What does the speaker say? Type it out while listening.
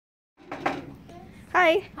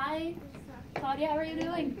Hi. Hi, Claudia, how are you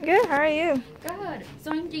doing? Good, how are you? Good.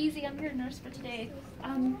 So I'm Daisy, I'm your nurse for today.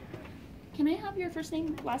 Can I have your first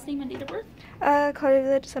name, last name, and date of birth?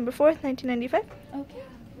 Claudia, December 4th, 1995. Okay.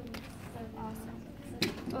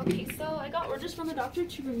 Awesome. Okay, so I got orders from the doctor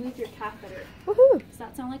to remove your catheter. Woohoo! Does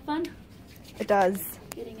that sound like fun? It does.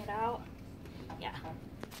 Getting it out? Yeah.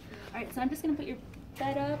 Alright, so I'm just going to put your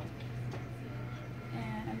bed up.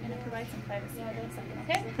 And I'm going to provide some privacy. Hold on a second,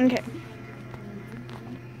 okay? Okay.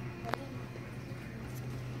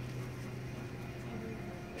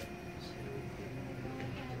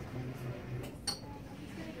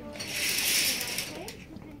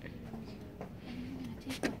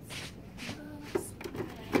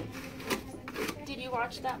 Did you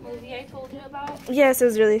watch that movie I told you about? Yes, it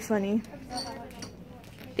was really funny.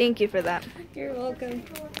 Thank you for that. You're welcome.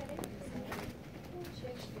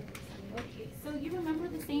 Okay, so you remember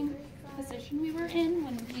the same position we were in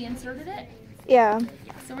when we inserted it? Yeah.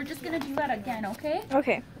 Yeah, so we're just going to do that again, okay?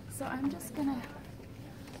 Okay. So I'm just going to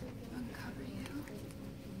uncover you.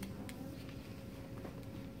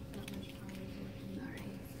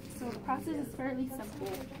 Alright, so the process is fairly simple.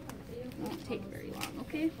 It won't take very long,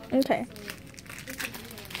 okay? Okay.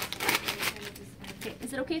 Okay,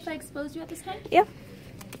 is it okay if I expose you at this time? Yeah.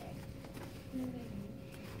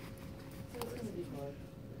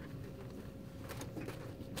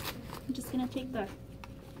 I'm just going to take the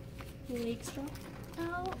leg strap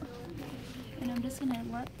out, and I'm just going to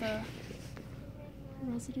let the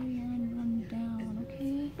residue urine run down,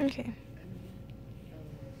 okay? Okay.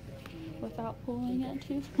 Without pulling it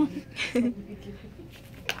too far.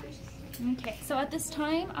 Okay, so at this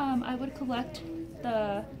time, I would collect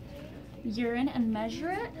the urine and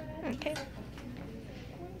measure it. Okay.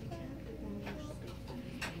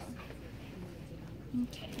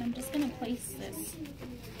 Okay, and I'm just going to place this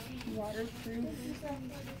waterproof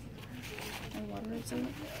or water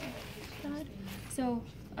absorbent pad. So,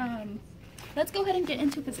 let's go ahead and get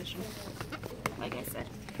into position, like I said.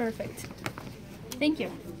 Perfect. Thank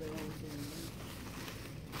you.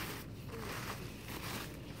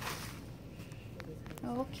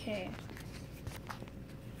 Okay.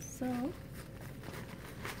 So,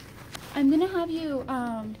 I'm going to have you,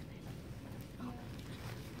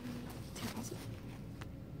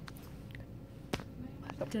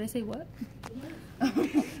 did I say what? So, I'm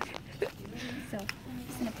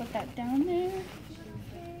just going to put that down there.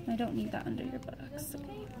 I don't need that under your buttocks,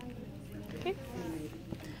 okay? Okay.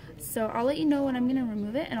 So, I'll let you know when I'm going to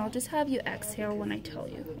remove it, and I'll just have you exhale when I tell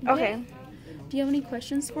you. Okay. Do you have any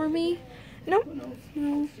questions for me? No.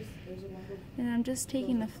 No. And I'm just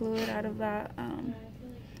taking the fluid out of that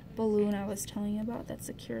balloon I was telling you about that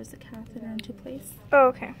secures the catheter into place. Oh,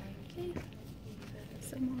 okay. Okay.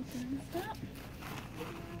 So I'm all done with that.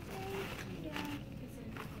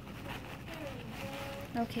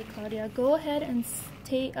 Okay, Claudia, go ahead and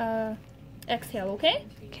take exhale, okay?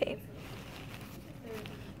 Okay.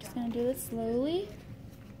 Just gonna do this slowly.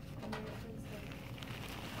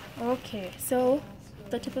 Okay, so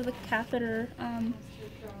the tip of the catheter,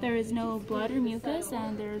 there is no blood or mucus,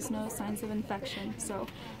 and there is no signs of infection, so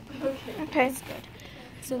Okay. that's good.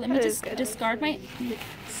 So let me just discard my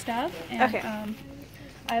stuff, and Okay.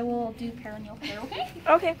 I will do perineal care, okay?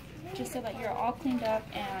 Okay. Just so that you're all cleaned up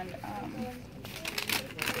and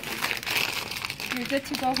you're good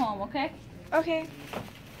to go home, okay? Okay.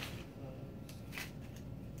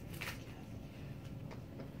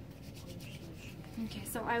 Okay,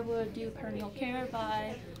 so I would do perineal care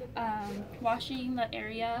by washing the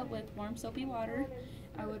area with warm soapy water.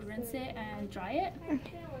 I would rinse it and dry it,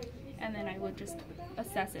 and then I would just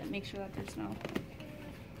assess it, make sure that there's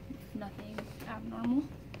nothing abnormal.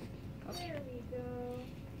 Okay.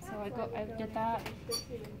 So I did that.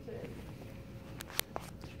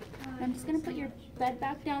 I'm just gonna put your bed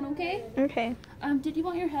back down, okay? Okay. Did you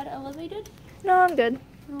want your head elevated? No, I'm good.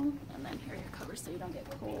 No. And then here are your covers so you don't get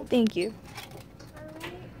cold. Thank you.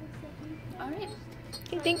 All right.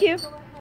 Okay, thank you.